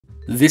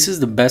This is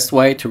the best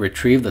way to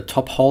retrieve the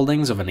top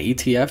holdings of an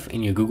ETF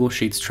in your Google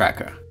Sheets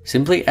tracker.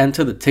 Simply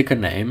enter the ticker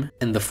name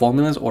and the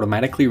formulas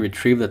automatically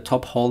retrieve the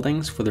top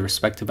holdings for the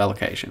respective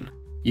allocation.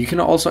 You can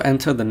also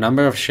enter the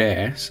number of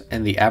shares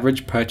and the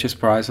average purchase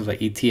price of the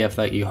ETF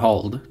that you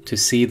hold to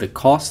see the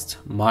cost,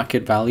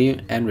 market value,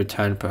 and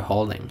return per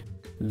holding.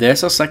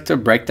 There's a sector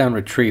breakdown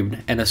retrieved,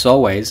 and as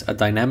always, a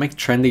dynamic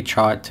trendy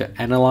chart to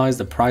analyze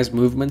the price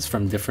movements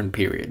from different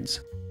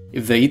periods.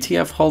 If the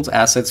ETF holds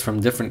assets from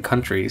different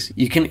countries,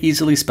 you can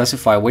easily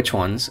specify which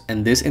ones,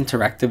 and this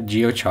interactive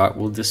geochart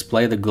will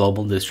display the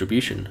global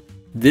distribution.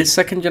 This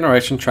second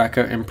generation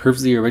tracker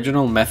improves the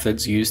original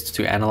methods used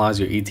to analyze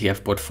your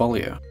ETF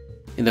portfolio.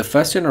 In the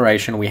first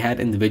generation, we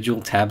had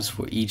individual tabs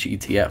for each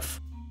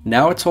ETF.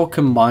 Now it's all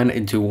combined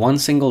into one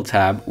single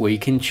tab where you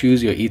can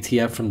choose your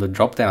ETF from the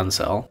drop-down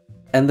cell,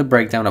 and the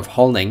breakdown of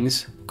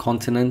holdings,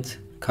 continent,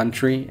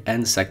 country,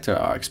 and sector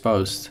are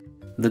exposed.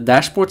 The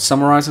dashboard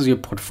summarizes your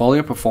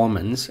portfolio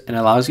performance and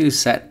allows you to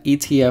set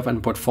ETF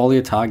and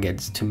portfolio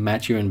targets to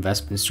match your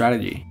investment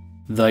strategy.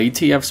 The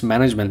ETF's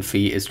management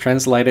fee is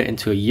translated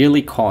into a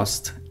yearly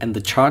cost, and the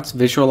charts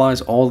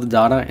visualize all the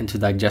data into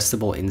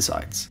digestible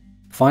insights.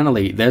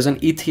 Finally, there's an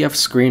ETF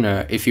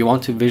screener if you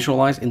want to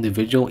visualize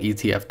individual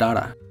ETF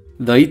data.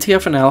 The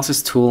ETF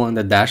analysis tool and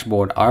the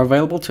dashboard are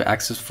available to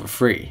access for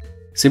free.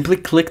 Simply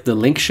click the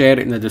link shared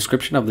in the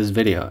description of this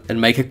video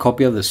and make a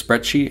copy of the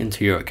spreadsheet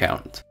into your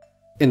account.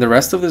 In the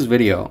rest of this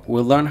video,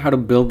 we'll learn how to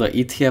build the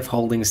ETF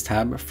Holdings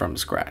tab from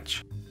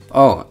scratch.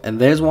 Oh, and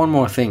there's one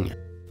more thing.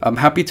 I'm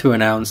happy to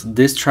announce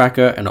this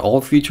tracker and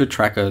all future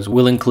trackers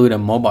will include a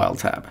mobile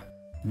tab.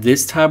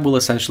 This tab will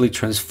essentially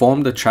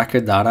transform the tracker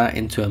data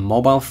into a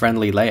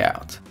mobile-friendly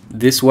layout.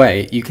 This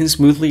way, you can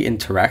smoothly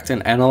interact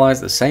and analyze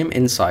the same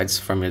insights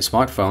from your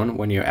smartphone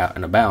when you're out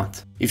and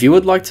about. If you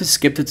would like to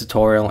skip the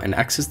tutorial and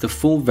access the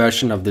full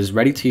version of this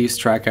ready-to-use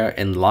tracker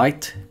in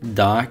light,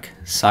 dark,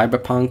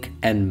 cyberpunk,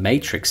 and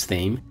matrix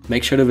theme,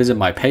 make sure to visit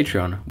my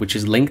Patreon, which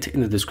is linked in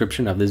the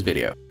description of this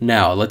video.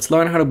 Now, let's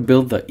learn how to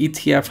build the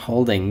ETF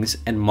Holdings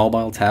and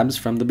Mobile tabs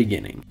from the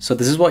beginning. So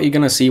this is what you're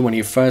going to see when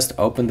you first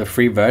open the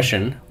free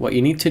version. What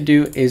you need to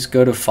do is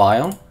go to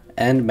File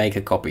and make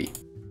a copy.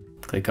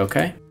 Click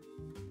OK.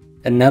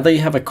 And now that you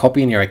have a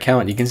copy in your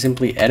account, you can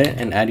simply edit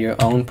and add your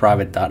own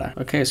private data.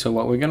 Okay, so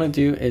what we're gonna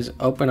do is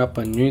open up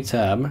a new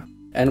tab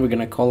and we're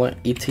gonna call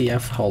it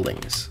ETF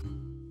Holdings.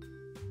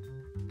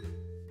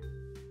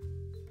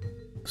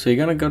 So you're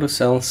gonna go to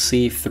cell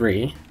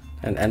C3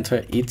 and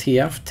enter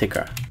ETF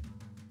ticker.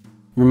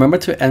 Remember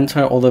to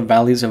enter all the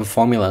values and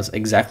formulas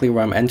exactly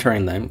where I'm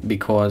entering them,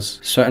 because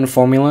certain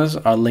formulas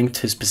are linked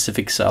to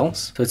specific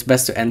cells. So it's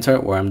best to enter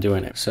it where I'm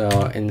doing it. So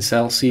in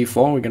cell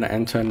C4, we're gonna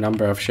enter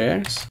number of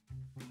shares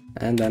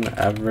and then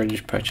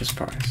average purchase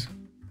price.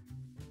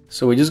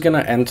 So we're just gonna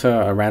enter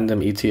a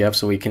random ETF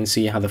so we can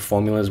see how the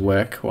formulas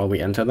work while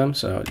we enter them.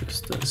 So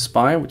just the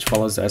SPY, which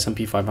follows the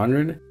S&P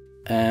 500.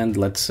 And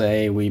let's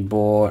say we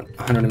bought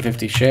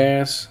 150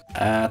 shares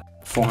at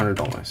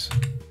 $400.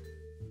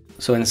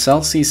 So in cell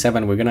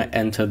C7, we're gonna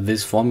enter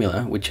this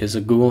formula, which is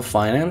a Google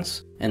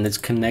Finance, and it's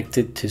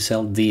connected to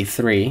cell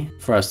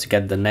D3 for us to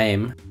get the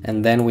name.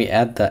 And then we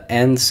add the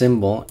and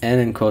symbol,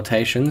 and in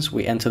quotations,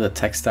 we enter the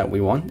text that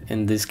we want.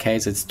 In this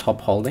case, it's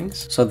top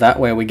holdings. So that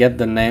way we get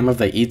the name of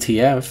the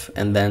ETF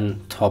and then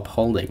top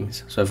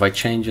holdings. So if I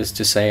change this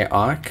to say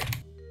ARK,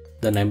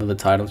 the name of the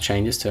title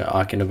changes to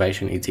ARK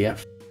Innovation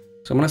ETF.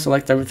 So I'm gonna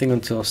select everything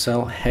until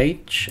cell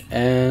H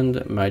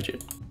and merge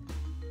it.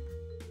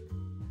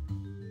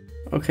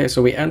 Okay,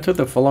 so we entered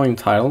the following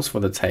titles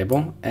for the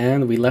table,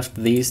 and we left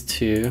these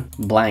two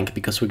blank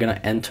because we're going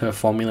to enter a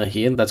formula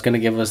here that's going to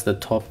give us the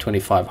top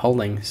 25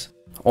 holdings.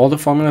 All the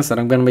formulas that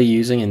I'm going to be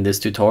using in this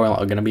tutorial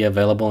are going to be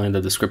available in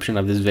the description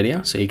of this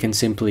video, so you can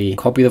simply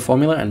copy the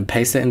formula and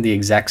paste it in the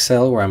exact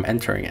cell where I'm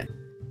entering it.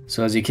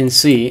 So as you can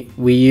see,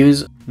 we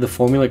use the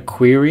formula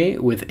query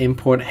with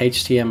import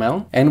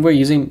HTML, and we're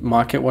using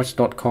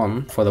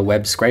marketwatch.com for the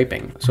web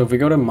scraping. So if we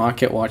go to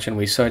MarketWatch and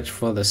we search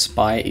for the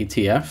SPY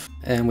ETF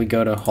and we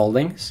go to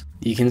holdings,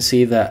 you can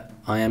see that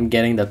I am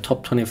getting the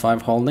top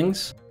 25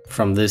 holdings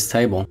from this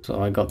table.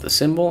 So I got the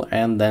symbol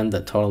and then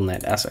the total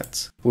net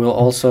assets. We'll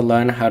also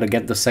learn how to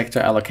get the sector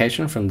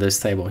allocation from this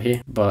table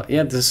here. But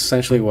yeah, this is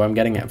essentially where I'm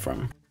getting it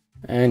from.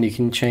 And you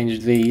can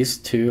change these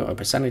to a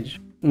percentage.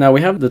 Now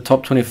we have the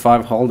top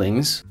 25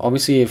 holdings.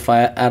 Obviously, if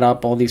I add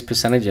up all these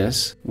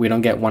percentages, we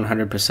don't get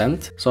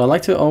 100%. So I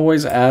like to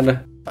always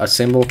add a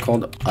symbol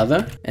called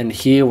other. And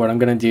here what I'm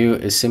going to do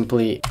is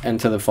simply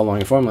enter the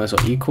following formula. So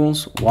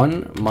equals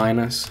 1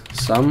 minus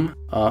sum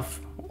of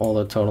all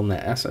the total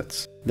net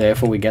assets.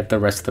 Therefore, we get the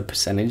rest of the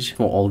percentage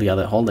for all the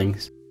other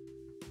holdings.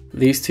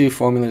 These two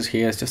formulas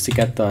here is just to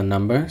get the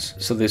numbers.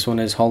 So this one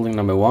is holding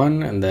number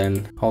 1 and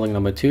then holding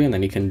number 2, and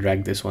then you can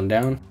drag this one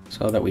down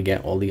so that we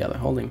get all the other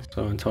holdings.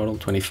 So in total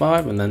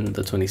 25, and then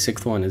the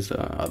 26th one is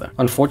the other.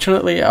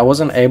 Unfortunately, I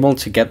wasn't able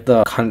to get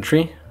the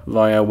country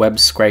via web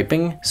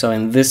scraping. So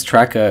in this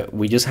tracker,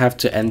 we just have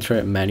to enter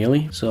it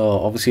manually. So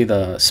obviously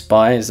the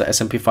SPY is the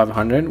S&P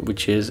 500,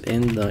 which is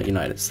in the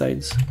United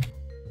States.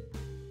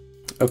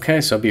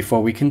 Okay, so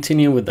before we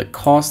continue with the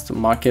cost,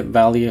 market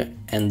value,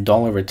 and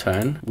dollar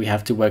return, we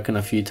have to work on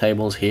a few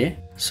tables here.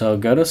 So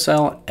go to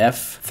cell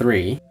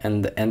F3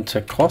 and enter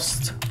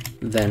cost,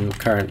 then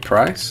current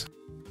price,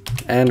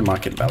 and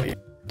market value.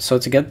 So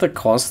to get the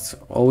cost,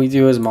 all we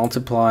do is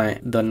multiply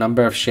the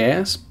number of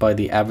shares by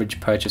the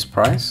average purchase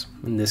price.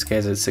 In this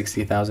case, it's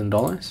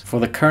 $60,000. For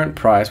the current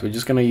price, we're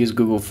just going to use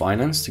Google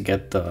Finance to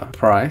get the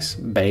price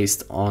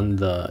based on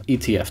the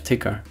ETF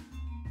ticker.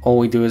 All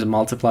we do is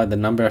multiply the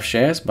number of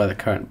shares by the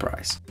current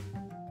price.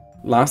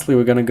 Lastly,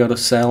 we're going to go to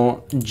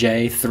cell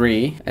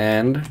J3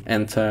 and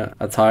enter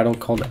a title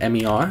called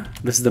MER.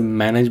 This is the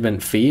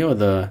management fee or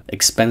the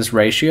expense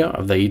ratio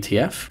of the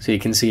ETF. So you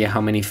can see how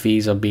many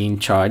fees are being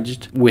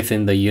charged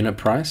within the unit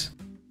price.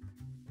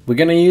 We're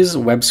going to use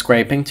web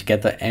scraping to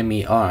get the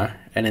MER.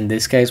 And in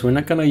this case, we're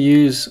not going to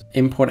use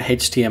import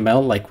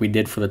HTML like we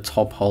did for the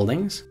top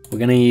holdings. We're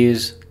going to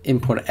use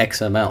import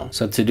XML.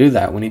 So to do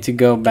that, we need to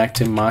go back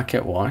to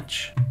Market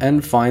Watch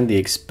and find the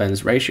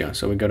expense ratio.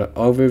 So we go to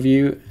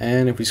overview,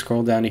 and if we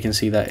scroll down, you can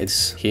see that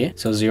it's here.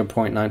 So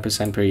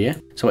 0.9% per year.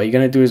 So what you're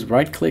going to do is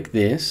right click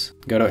this,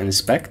 go to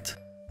inspect.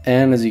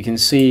 And as you can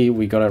see,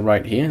 we got it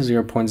right here,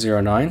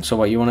 0.09. So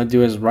what you want to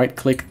do is right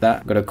click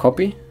that, go to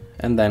copy,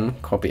 and then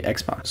copy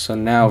XPath. So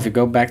now if you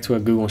go back to a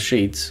Google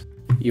Sheets,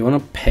 you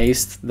want to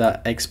paste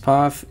that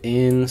XPath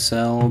in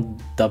cell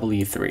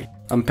W3.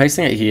 I'm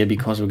pasting it here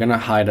because we're going to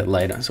hide it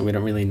later, so we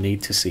don't really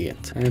need to see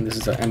it. And this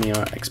is the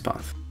MER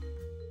XPath.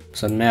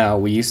 So now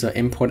we use the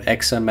import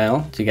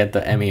XML to get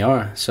the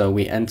MER. So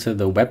we enter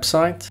the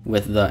website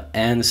with the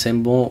AND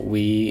symbol,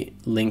 we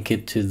link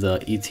it to the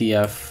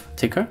ETF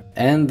ticker,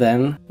 and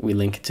then we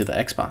link it to the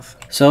XPath.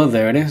 So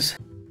there it is.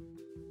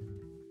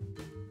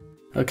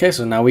 Okay,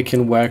 so now we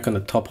can work on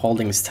the top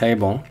holdings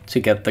table to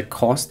get the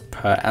cost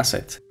per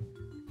asset.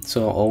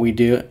 So all we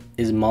do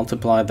is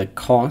multiply the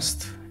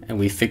cost and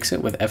we fix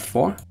it with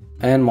F4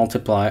 and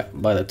multiply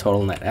it by the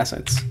total net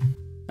assets.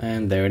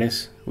 And there it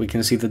is. We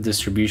can see the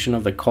distribution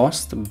of the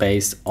cost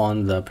based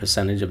on the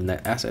percentage of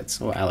net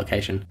assets or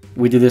allocation.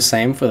 We do the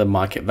same for the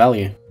market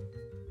value.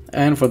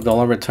 And for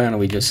dollar return,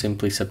 we just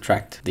simply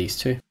subtract these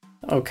two.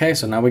 Okay,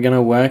 so now we're going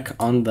to work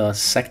on the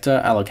sector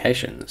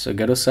allocation. So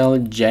go to cell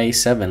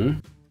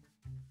J7.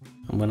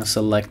 I'm going to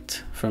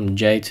select from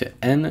J to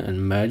N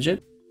and merge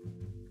it.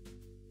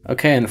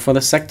 Okay, and for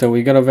the sector,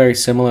 we got a very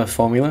similar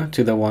formula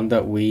to the one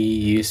that we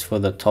used for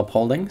the top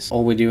holdings.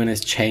 All we're doing is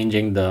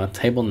changing the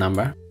table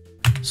number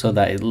so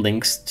that it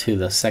links to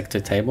the sector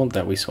table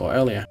that we saw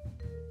earlier.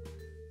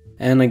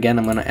 And again,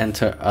 I'm going to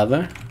enter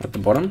other at the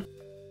bottom.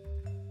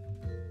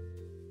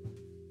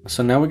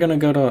 So now we're going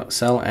to go to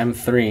cell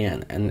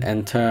M3 and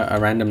enter a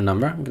random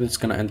number. I'm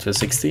just going to enter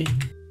 60.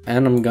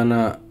 And I'm going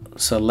to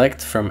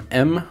select from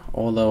M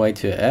all the way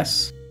to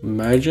S,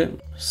 merge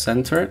it,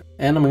 center it,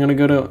 and I'm going to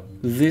go to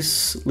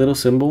this little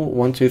symbol,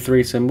 1, 2,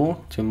 3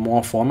 symbol, to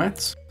more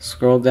formats.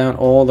 Scroll down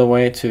all the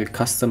way to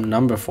custom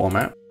number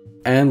format,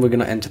 and we're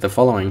going to enter the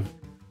following.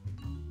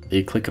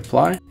 You click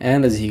apply,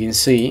 and as you can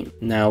see,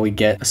 now we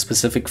get a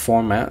specific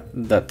format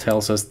that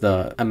tells us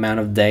the amount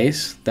of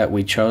days that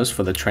we chose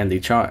for the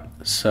trendy chart.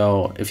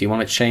 So if you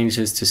want to change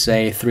this to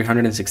say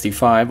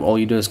 365, all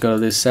you do is go to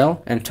this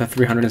cell, enter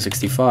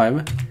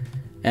 365,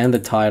 and the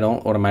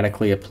title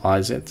automatically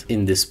applies it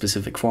in this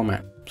specific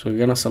format. So we're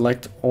gonna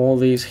select all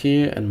these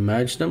here and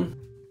merge them.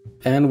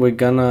 And we're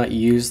gonna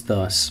use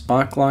the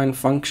sparkline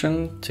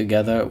function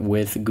together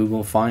with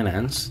Google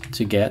Finance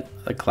to get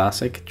a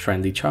classic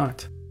trendy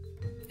chart.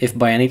 If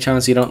by any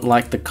chance you don't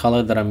like the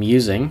color that I'm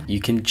using, you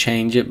can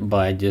change it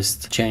by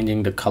just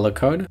changing the color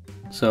code.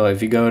 So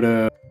if you go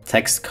to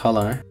text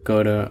color,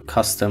 go to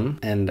custom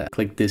and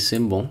click this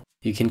symbol,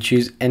 you can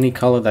choose any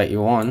color that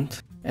you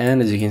want.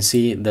 And as you can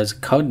see, there's a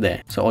code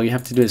there. So all you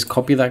have to do is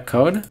copy that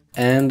code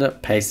and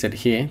paste it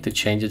here to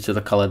change it to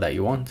the color that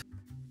you want.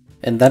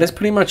 And that is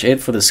pretty much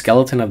it for the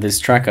skeleton of this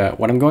tracker.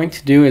 What I'm going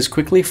to do is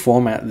quickly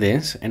format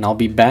this, and I'll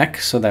be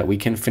back so that we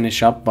can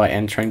finish up by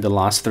entering the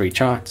last 3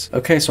 charts.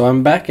 Okay, so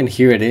I'm back and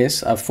here it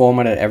is. I've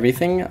formatted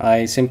everything.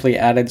 I simply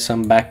added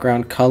some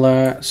background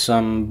color,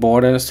 some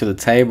borders to the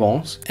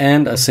tables,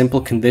 and a simple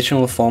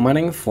conditional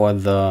formatting for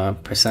the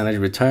percentage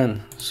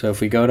return. So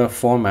if we go to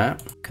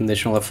format,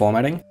 conditional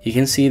formatting, you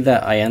can see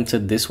that I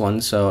entered this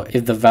one. So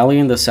if the value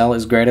in the cell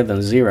is greater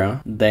than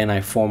 0, then I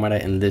format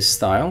it in this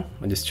style.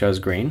 I just chose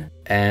green.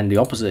 And the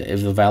opposite,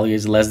 if the value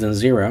is less than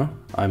 0,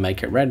 I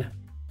make it red.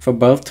 For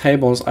both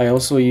tables, I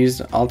also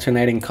used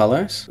alternating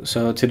colors.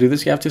 So to do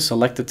this, you have to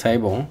select the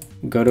table,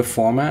 go to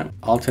format,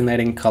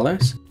 alternating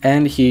colors,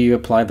 and here you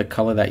apply the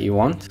color that you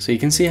want. So you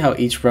can see how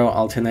each row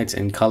alternates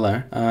in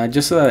color,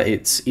 just so that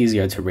it's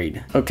easier to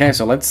read. Okay,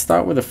 so let's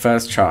start with the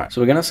first chart. So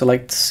we're gonna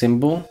select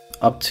symbol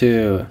up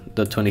to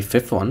the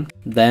 25th one.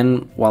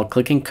 Then while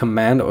clicking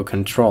Command or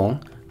Control,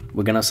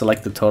 we're gonna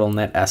select the total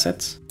net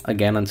assets,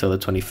 again until the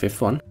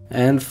 25th one.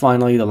 And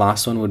finally, the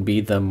last one would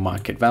be the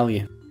market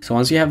value. So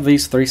once you have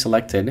these 3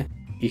 selected,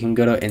 you can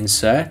go to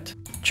Insert,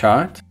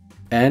 Chart,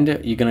 and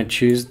you're gonna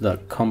choose the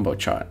combo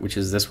chart, which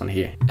is this one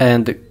here.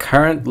 And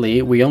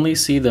currently, we only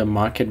see the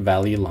market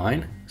value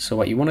line. So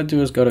what you want to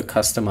do is go to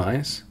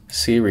Customize,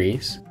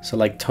 Series,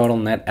 select Total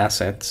Net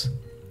Assets,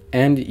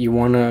 and you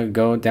want to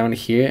go down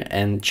here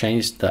and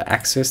change the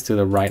axis to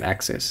the right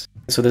axis.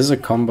 So this is a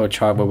combo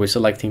chart where we're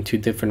selecting two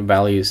different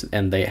values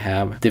and they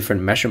have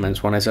different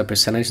measurements. One is a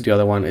percentage, the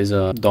other one is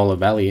a dollar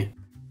value.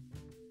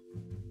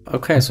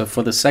 Okay, so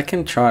for the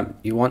second chart,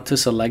 you want to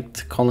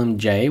select column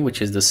J,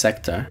 which is the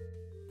sector.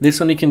 This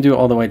one you can do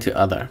all the way to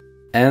other,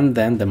 and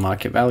then the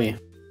market value.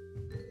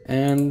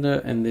 And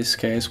in this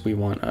case, we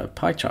want a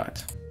pie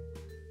chart.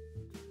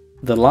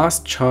 The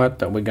last chart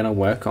that we're going to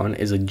work on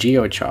is a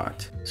geo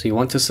chart. So you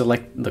want to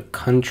select the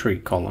country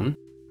column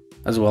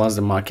as well as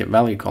the market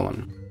value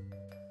column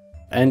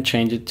and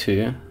change it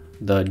to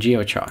the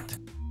geo chart.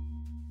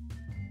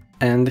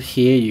 And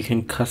here you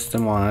can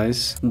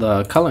customize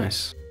the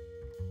colors.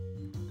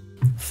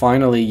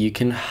 Finally, you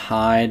can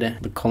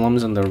hide the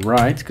columns on the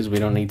right because we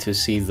don't need to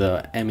see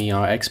the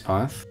MER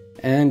XPath.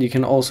 And you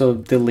can also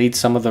delete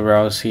some of the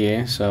rows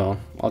here, so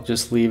I'll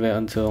just leave it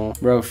until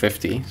row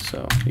 50.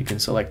 So you can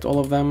select all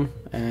of them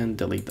and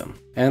delete them.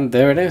 And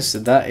there it is.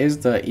 That is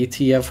the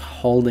ETF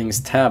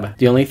Holdings tab.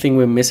 The only thing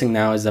we're missing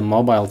now is the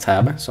mobile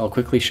tab. So I'll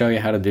quickly show you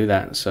how to do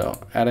that. So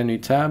add a new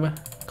tab,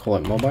 call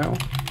it mobile.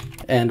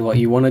 And what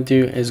you want to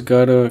do is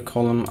go to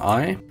column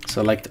I,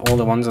 select all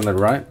the ones on the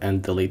right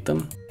and delete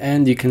them.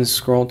 And you can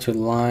scroll to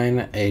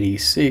line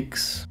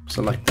 86,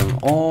 select them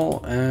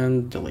all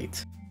and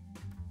delete.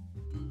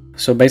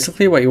 So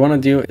basically what you want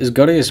to do is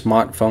go to your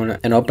smartphone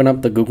and open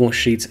up the Google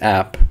Sheets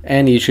app,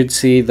 and you should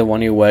see the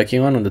one you're working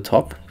on the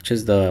top, which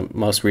is the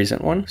most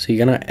recent one. So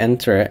you're going to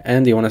enter it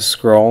and you want to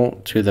scroll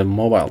to the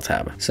mobile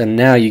tab. So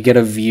now you get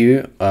a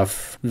view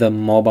of the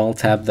mobile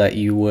tab that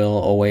you will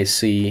always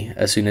see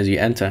as soon as you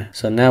enter.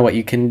 So now what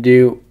you can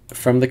do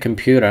from the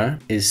computer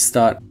is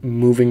start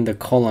moving the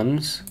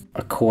columns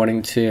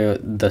according to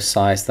the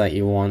size that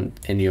you want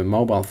in your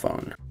mobile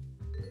phone.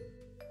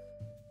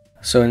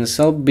 So in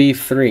cell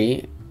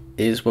B3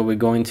 is where we're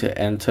going to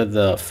enter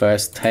the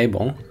first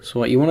table. So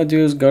what you want to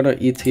do is go to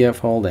ETF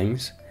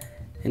Holdings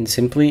and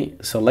simply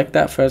select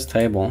that first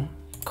table,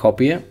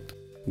 copy it,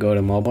 go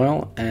to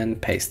mobile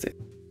and paste it.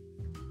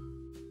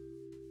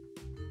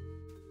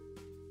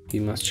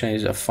 You must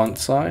change the font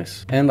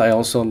size, and I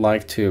also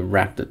like to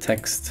wrap the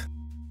text.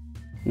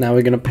 Now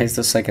we're going to paste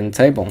the second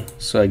table.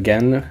 So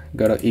again,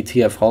 go to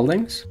ETF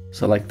Holdings,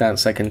 select that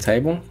second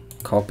table,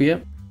 copy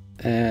it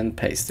and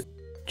paste it.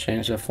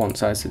 Change the font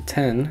size to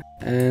 10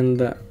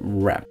 and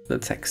wrap the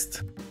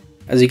text.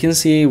 As you can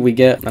see, we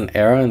get an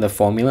error in the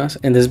formulas,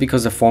 and this is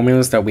because the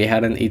formulas that we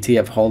had in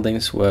ETF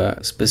Holdings were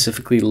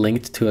specifically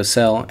linked to a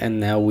cell, and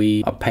now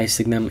we are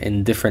pasting them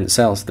in different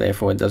cells,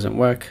 therefore it doesn't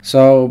work.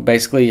 So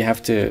basically you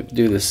have to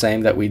do the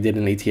same that we did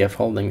in ETF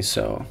Holdings.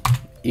 So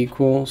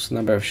equals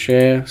number of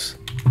shares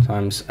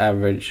times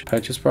average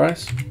purchase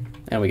price,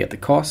 and we get the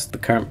cost. The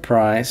current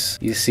price,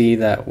 you see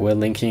that we're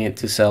linking it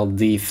to cell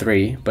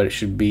D3, but it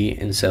should be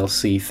in cell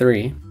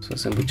C3. So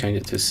simply change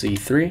it to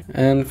C3.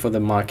 And for the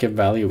market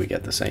value, we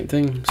get the same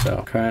thing.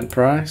 So current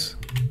price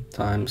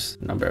times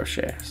number of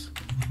shares.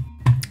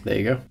 There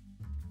you go.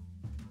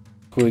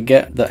 We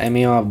get the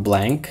MER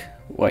blank.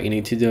 What you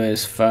need to do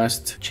is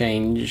first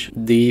change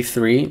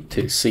D3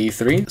 to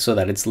C3 so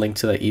that it's linked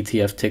to the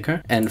ETF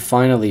ticker. And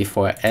finally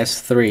for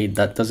S3,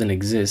 that doesn't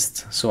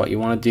exist. So what you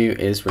want to do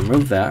is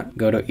remove that,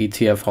 go to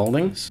ETF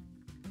Holdings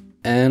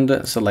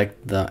and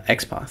select the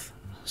XPath.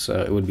 So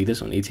it would be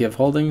this one, ETF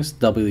Holdings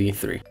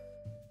W3.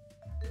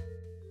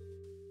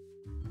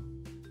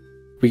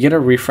 We get a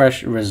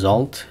refresh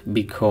result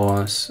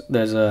because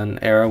there's an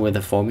error with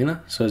the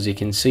formula. So as you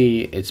can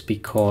see, it's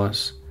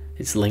because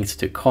it's linked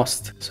to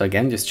cost. So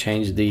again, just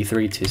change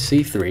D3 to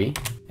C3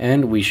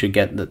 and we should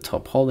get the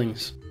top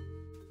holdings.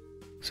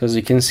 So as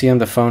you can see on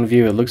the phone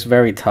view, it looks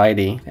very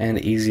tidy and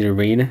easy to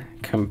read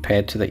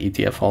compared to the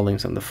ETF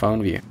holdings on the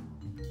phone view.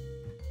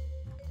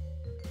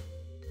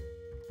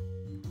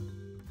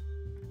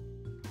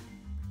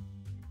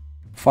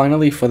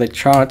 Finally, for the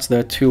charts, there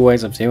are two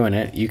ways of doing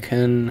it. You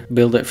can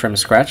build it from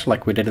scratch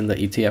like we did in the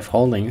ETF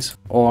Holdings,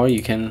 or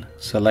you can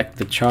select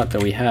the chart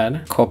that we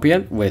had, copy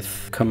it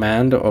with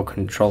Command or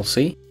Control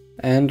C,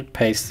 and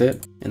paste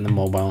it in the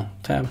mobile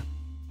tab.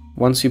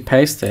 Once you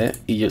paste it,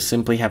 you just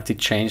simply have to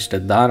change the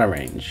data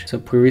range. So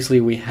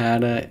previously we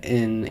had it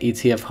in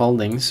ETF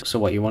Holdings, so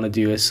what you want to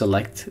do is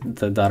select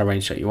the data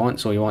range that you want.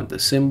 So you want the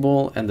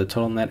symbol and the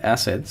total net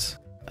assets,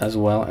 as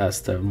well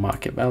as the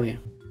market value.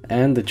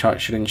 And the chart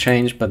shouldn't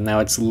change, but now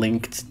it's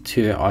linked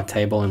to our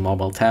table in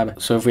mobile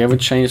tab. So if we ever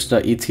change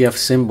the ETF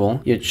symbol,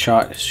 your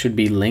chart should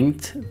be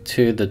linked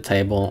to the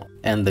table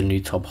and the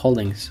new top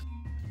holdings.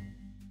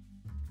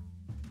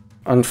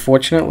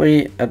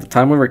 Unfortunately, at the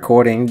time of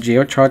recording,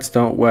 geocharts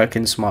don't work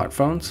in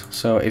smartphones.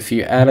 So if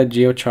you add a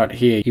geochart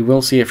here, you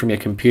will see it from your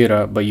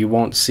computer, but you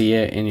won't see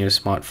it in your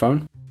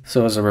smartphone.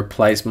 So as a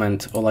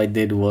replacement, all I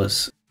did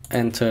was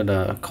enter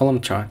the column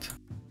chart.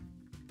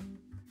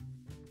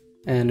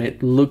 And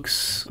it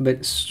looks a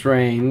bit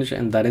strange,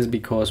 and that is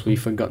because we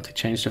forgot to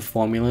change the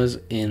formulas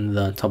in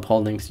the top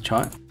holdings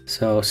chart.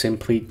 So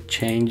simply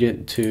change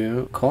it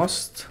to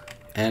cost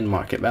and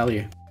market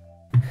value.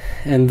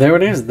 And there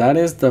it is, that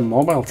is the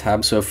mobile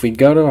tab. So if we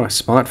go to our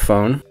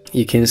smartphone,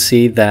 you can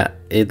see that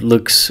it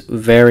looks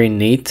very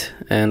neat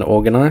and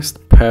organized.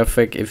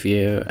 Perfect if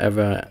you're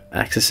ever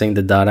accessing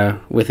the data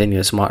within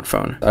your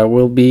smartphone. I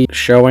will be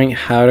showing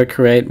how to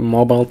create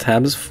mobile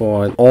tabs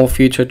for all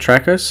future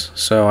trackers.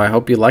 So I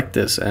hope you like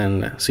this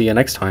and see you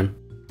next time.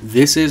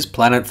 This is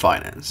Planet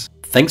Finance.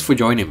 Thanks for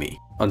joining me.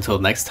 Until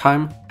next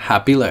time,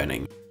 happy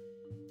learning.